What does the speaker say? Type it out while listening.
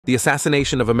The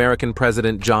assassination of American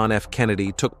President John F.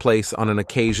 Kennedy took place on an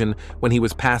occasion when he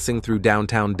was passing through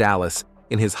downtown Dallas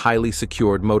in his highly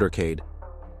secured motorcade.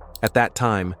 At that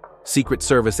time, Secret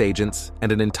Service agents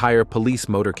and an entire police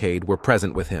motorcade were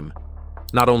present with him.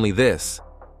 Not only this,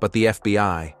 but the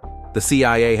FBI. The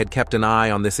CIA had kept an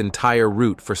eye on this entire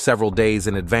route for several days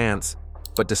in advance,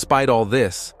 but despite all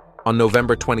this, on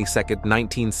November 22,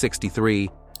 1963,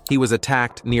 he was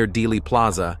attacked near Dealey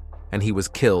Plaza, and he was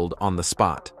killed on the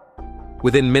spot.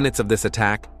 Within minutes of this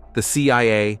attack, the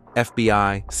CIA,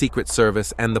 FBI, Secret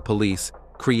Service, and the police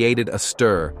created a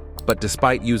stir, but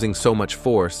despite using so much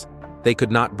force, they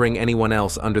could not bring anyone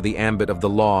else under the ambit of the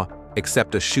law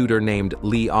except a shooter named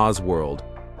Lee Oswald,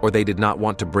 or they did not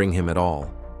want to bring him at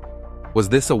all. Was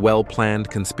this a well-planned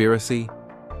conspiracy,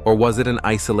 or was it an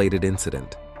isolated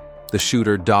incident? The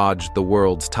shooter dodged the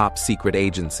world's top secret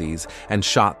agencies and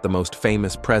shot the most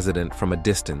famous president from a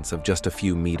distance of just a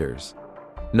few meters.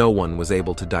 No one was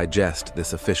able to digest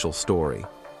this official story.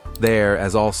 There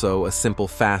as also a simple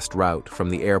fast route from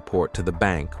the airport to the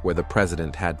bank where the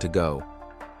president had to go.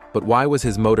 But why was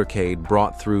his motorcade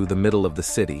brought through the middle of the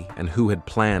city, and who had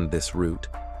planned this route?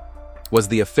 Was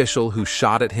the official who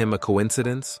shot at him a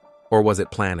coincidence, or was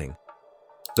it planning?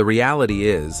 The reality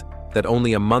is that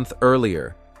only a month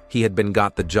earlier, he had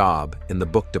got the job in the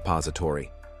book depository,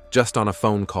 just on a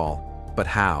phone call. But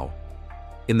how?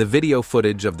 In the video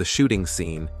footage of the shooting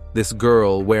scene, this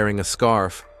girl wearing a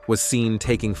scarf was seen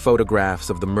taking photographs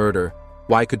of the murder.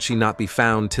 Why could she not be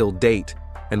found till date,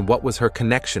 and what was her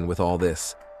connection with all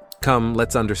this? Come,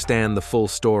 let's understand the full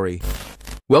story.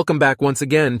 Welcome back once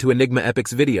again to Enigma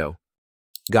Epics video.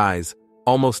 Guys,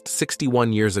 almost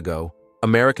 61 years ago,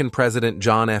 American President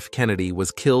John F. Kennedy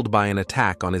was killed by an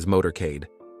attack on his motorcade.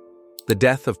 The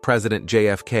death of President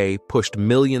JFK pushed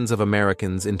millions of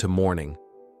Americans into mourning.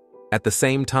 At the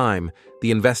same time,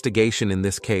 the investigation in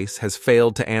this case has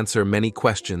failed to answer many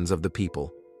questions of the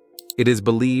people. It is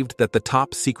believed that the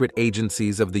top secret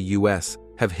agencies of the U.S.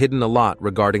 have hidden a lot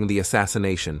regarding the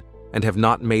assassination and have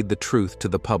not made the truth to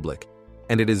the public,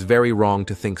 and it is very wrong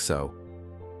to think so.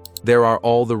 There are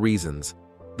all the reasons,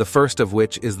 the first of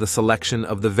which is the selection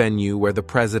of the venue where the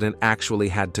president actually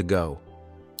had to go.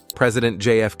 President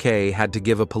JFK had to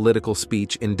give a political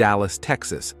speech in Dallas,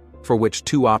 Texas, for which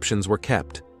two options were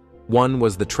kept. One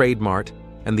was the Trade Mart,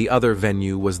 and the other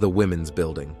venue was the Women's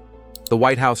Building. The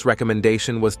White House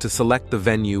recommendation was to select the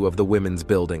venue of the Women's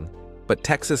Building, but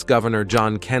Texas Governor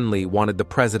John Kenly wanted the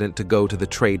president to go to the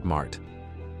Trade Mart.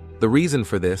 The reason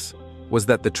for this was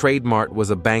that the Trade Mart was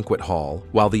a banquet hall,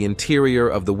 while the interior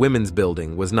of the Women's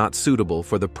Building was not suitable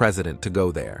for the president to go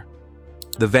there.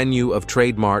 The venue of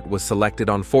Trade Mart was selected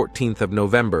on 14th of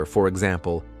November, for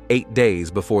example, 8 days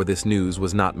before this news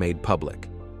was not made public.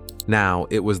 Now,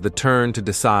 it was the turn to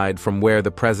decide from where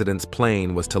the president's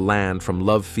plane was to land from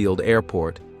Love Field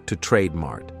Airport to Trade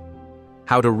Mart.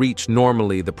 How to reach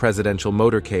normally the presidential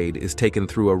motorcade is taken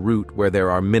through a route where there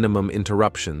are minimum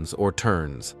interruptions or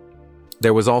turns.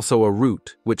 There was also a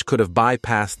route which could have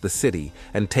bypassed the city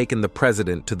and taken the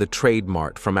president to the Trade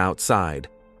Mart from outside,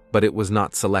 but it was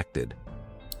not selected.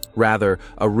 Rather,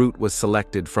 a route was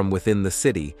selected from within the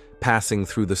city, passing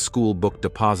through the school book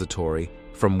depository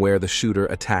from where the shooter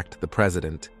attacked the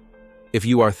president. If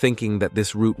you are thinking that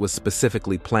this route was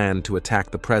specifically planned to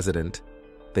attack the president,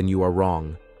 then you are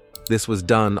wrong. This was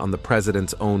done on the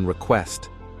president's own request,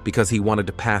 because he wanted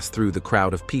to pass through the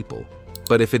crowd of people.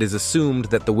 But if it is assumed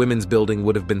that the Women's Building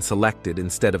would have been selected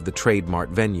instead of the Trade Mart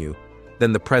venue,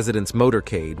 then the president's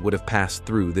motorcade would have passed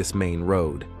through this main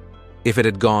road. If it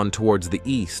had gone towards the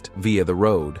east via the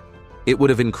road, it would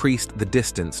have increased the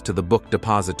distance to the book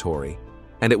depository,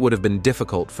 and it would have been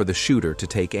difficult for the shooter to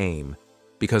take aim,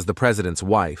 because the president's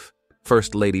wife,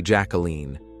 First Lady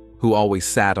Jacqueline, who always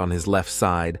sat on his left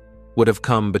side, would have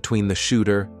come between the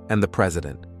shooter and the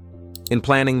president. In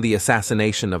planning the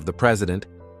assassination of the president,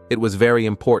 it was very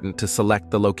important to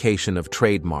select the location of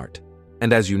Trade Mart,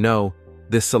 and as you know,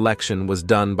 this selection was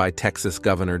done by Texas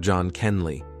Governor John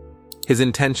Kenly. His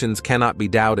intentions cannot be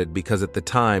doubted because at the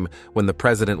time when the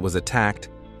president was attacked,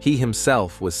 he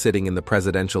himself was sitting in the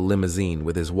presidential limousine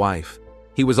with his wife.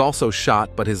 He was also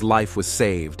shot, but his life was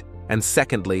saved. And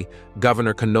secondly,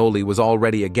 Governor Cannoli was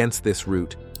already against this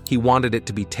route. He wanted it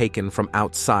to be taken from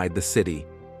outside the city.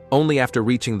 Only after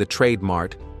reaching the Trade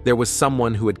Mart, there was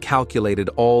someone who had calculated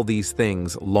all these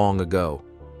things long ago.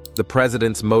 The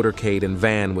president's motorcade and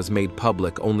van was made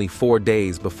public only 4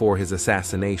 days before his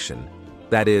assassination.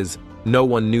 That is, no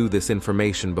one knew this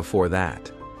information before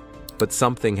that. But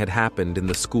something had happened in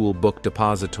the school book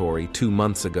depository 2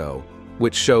 months ago,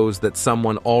 which shows that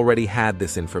someone already had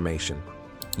this information.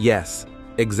 Yes,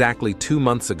 exactly 2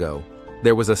 months ago,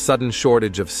 There was a sudden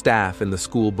shortage of staff in the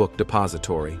school book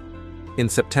depository. In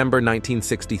September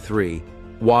 1963,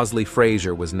 Wasley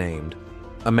Frazier was named.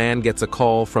 A man gets a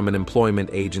call from an employment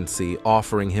agency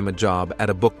offering him a job at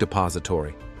a book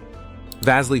depository.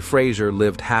 Wasley Frazier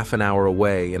lived half an hour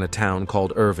away in a town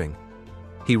called Irving.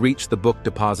 He reached the book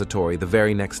depository the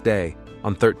very next day,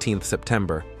 on 13th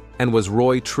September, and was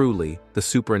Roy Truly, the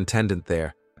superintendent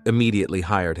there, immediately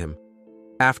hired him.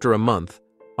 After a month,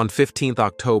 on 15th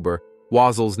October,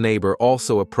 Wasley's neighbor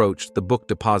also approached the book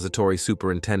depository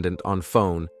superintendent on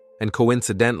phone, and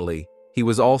coincidentally, he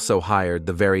was also hired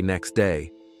the very next day.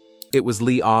 It was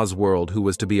Lee Oswald who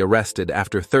was to be arrested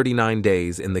after 39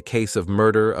 days in the case of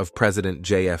murder of President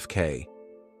JFK.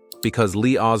 Because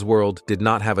Lee Oswald did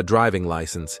not have a driving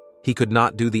license, he could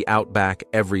not do the Outback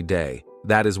every day.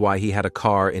 That is why he had a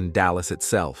car in Dallas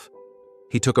itself.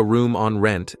 He took a room on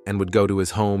rent and would go to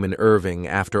his home in Irving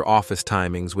after office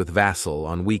timings with Vassell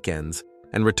on weekends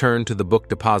and return to the book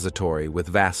depository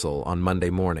with Vassell on Monday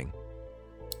morning.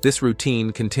 This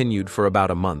routine continued for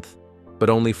about a month, but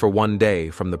only for one day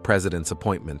from the president's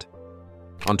appointment.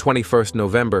 On 21st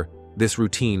November, this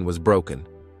routine was broken.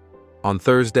 On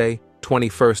Thursday,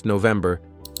 21st November,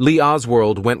 Lee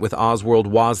Oswald went with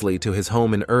Oswald Wasley to his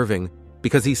home in Irving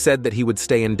because he said that he would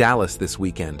stay in Dallas this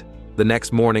weekend. The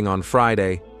next morning on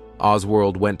Friday,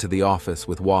 Oswald went to the office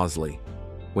with Wasley.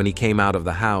 When he came out of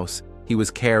the house, he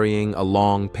was carrying a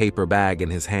long paper bag in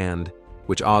his hand,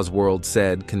 which Oswald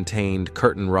said contained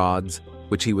curtain rods,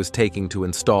 which he was taking to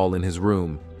install in his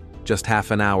room, just half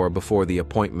an hour before the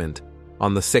appointment,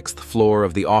 on the 6th floor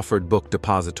of the Offered Book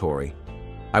Depository.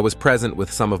 I was present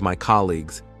with some of my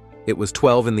colleagues. It was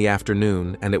 12 in the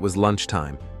afternoon and it was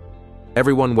lunchtime.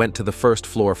 Everyone went to the first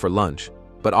floor for lunch,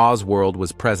 but Oswald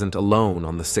was present alone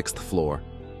on the 6th floor.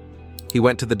 He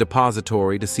went to the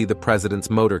depository to see the president's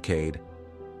motorcade.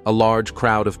 A large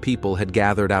crowd of people had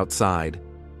gathered outside.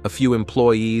 A few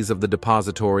employees of the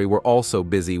depository were also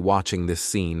busy watching this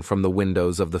scene from the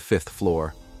windows of the 5th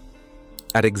floor.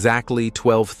 At exactly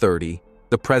 12:30,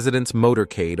 the president's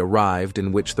motorcade arrived,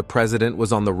 in which the president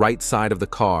was on the right side of the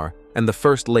car and the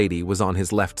first lady was on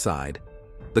his left side.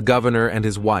 The governor and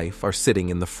his wife are sitting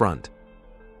in the front.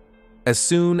 As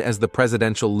soon as the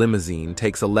presidential limousine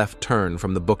takes a left turn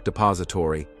from the book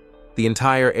depository, the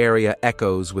entire area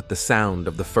echoes with the sound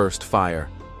of the first fire.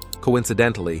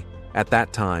 Coincidentally, at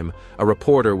that time, a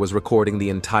reporter was recording the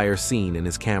entire scene in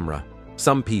his camera.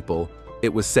 Some people,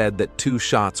 it was said that 2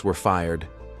 shots were fired,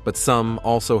 but some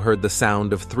also heard the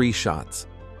sound of 3 shots,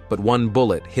 but one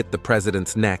bullet hit the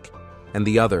president's neck and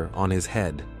the other on his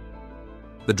head.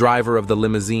 The driver of the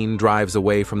limousine drives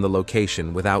away from the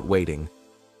location without waiting,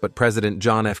 but President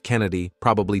John F. Kennedy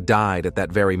probably died at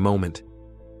that very moment.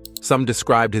 Some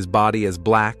described his body as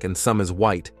black and some as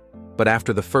white, but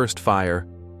after the first fire,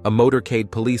 a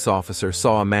motorcade police officer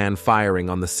saw a man firing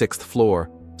on the 6th floor,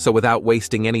 so without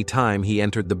wasting any time he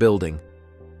entered the building.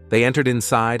 They entered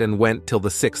inside and went till the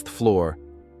 6th floor,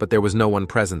 but there was no one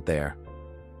present there.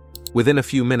 Within a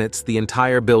few minutes, the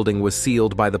entire building was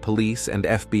sealed by the police and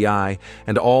FBI,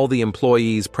 and all the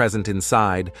employees present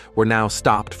inside were now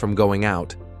stopped from going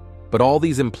out. But all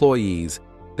these employees,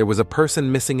 there was a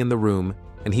person missing in the room,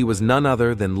 and he was none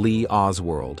other than Lee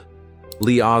Oswald.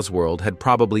 Lee Oswald had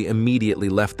probably immediately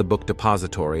left the book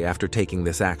depository after taking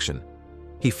this action.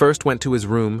 He first went to his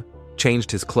room,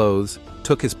 changed his clothes,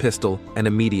 took his pistol, and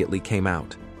immediately came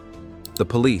out. The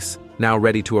police, now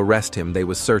ready to arrest him, they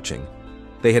was searching.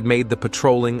 They had made the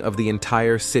patrolling of the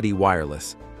entire city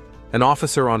wireless. An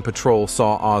officer on patrol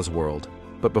saw Oswald,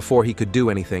 but before he could do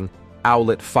anything,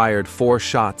 Owlett fired 4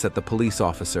 shots at the police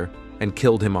officer and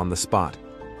killed him on the spot.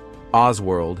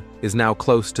 Oswald is now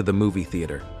close to the movie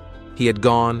theater. He had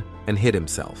gone and hid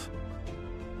himself.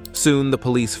 Soon the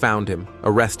police found him,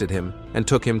 arrested him, and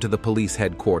took him to the police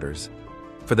headquarters.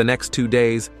 For the next 2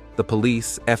 days, the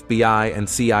police, FBI, and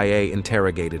CIA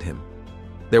interrogated him.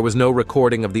 There was no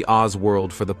recording of the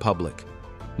Oswald for the public.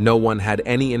 No one had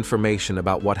any information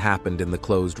about what happened in the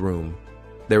closed room.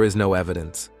 There is no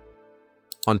evidence.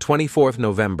 On 24th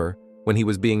November, when he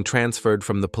was being transferred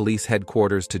from the police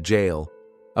headquarters to jail,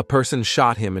 a person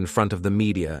shot him in front of the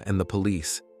media and the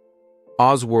police.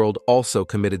 Oswald also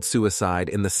committed suicide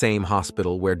in the same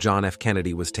hospital where John F.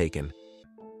 Kennedy was taken.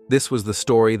 This was the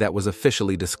story that was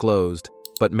officially disclosed,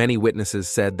 but many witnesses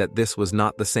said that this was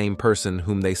not the same person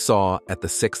whom they saw at the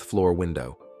 6th floor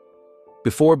window.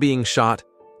 Before being shot,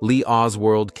 Lee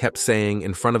Oswald kept saying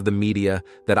in front of the media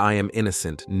that "I am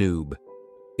innocent, noob."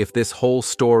 If this whole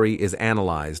story is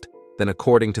analyzed, then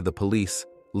according to the police,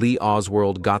 Lee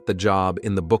Oswald got the job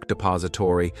in the book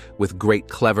depository with great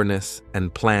cleverness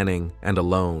and planning and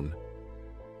alone.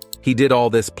 He did all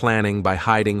this planning by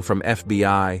hiding from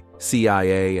FBI,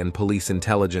 CIA, and police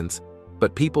intelligence,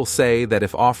 but people say that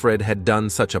if Offred had done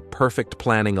such a perfect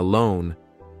planning alone,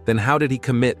 then how did he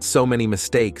commit so many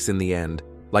mistakes in the end,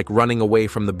 like running away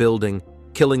from the building,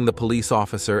 killing the police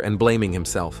officer, and blaming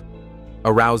himself,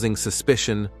 arousing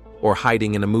suspicion, or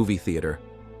hiding in a movie theater?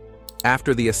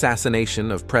 After the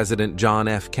assassination of President John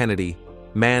F. Kennedy,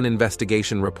 Mann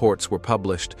investigation reports were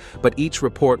published, but each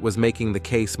report was making the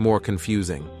case more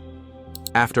confusing.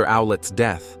 After Owlett's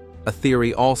death, a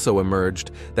theory also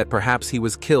emerged that perhaps he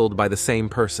was killed by the same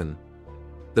person.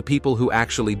 The people who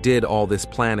actually did all this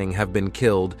planning have been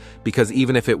killed because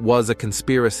even if it was a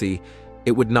conspiracy,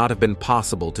 it would not have been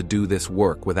possible to do this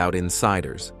work without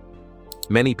insiders.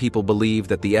 Many people believe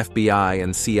that the FBI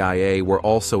and CIA were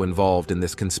also involved in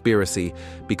this conspiracy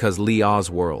because Lee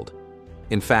Oswald.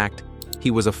 In fact,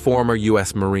 he was a former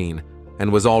U.S. Marine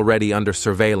and was already under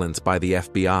surveillance by the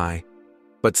FBI.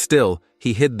 But still,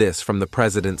 he hid this from the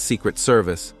President's Secret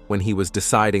Service when he was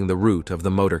deciding the route of the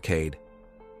motorcade.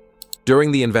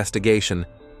 During the investigation,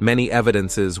 many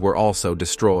evidences were also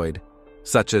destroyed,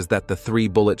 such as that the 3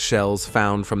 bullet shells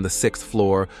found from the 6th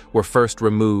floor were first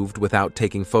removed without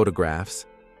taking photographs,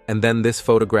 and then this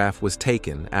photograph was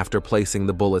taken after placing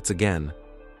the bullets again.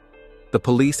 The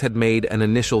police had made an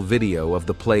initial video of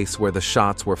the place where the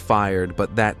shots were fired,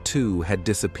 but that too had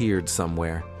disappeared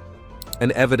somewhere.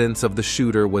 And evidence of the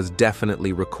shooter was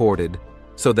definitely recorded,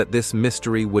 so that this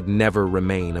mystery would never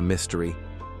remain a mystery.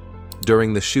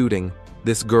 During the shooting,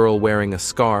 this girl wearing a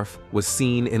scarf was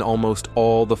seen in almost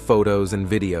all the photos and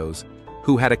videos,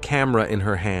 who had a camera in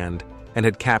her hand and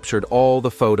had captured all the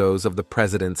photos of the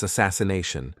president's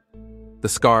assassination. The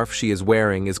scarf she is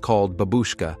wearing is called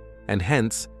Babushka, and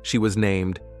hence she was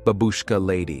named Babushka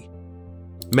Lady.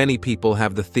 Many people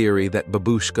have the theory that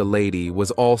Babushka Lady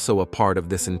was also a part of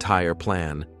this entire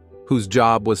plan, whose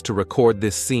job was to record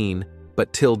this scene,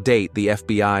 but till date the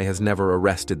FBI has never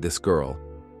arrested this girl.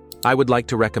 I would like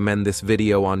to recommend this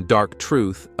video on dark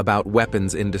truth about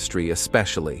weapons industry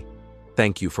especially.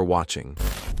 Thank you for watching.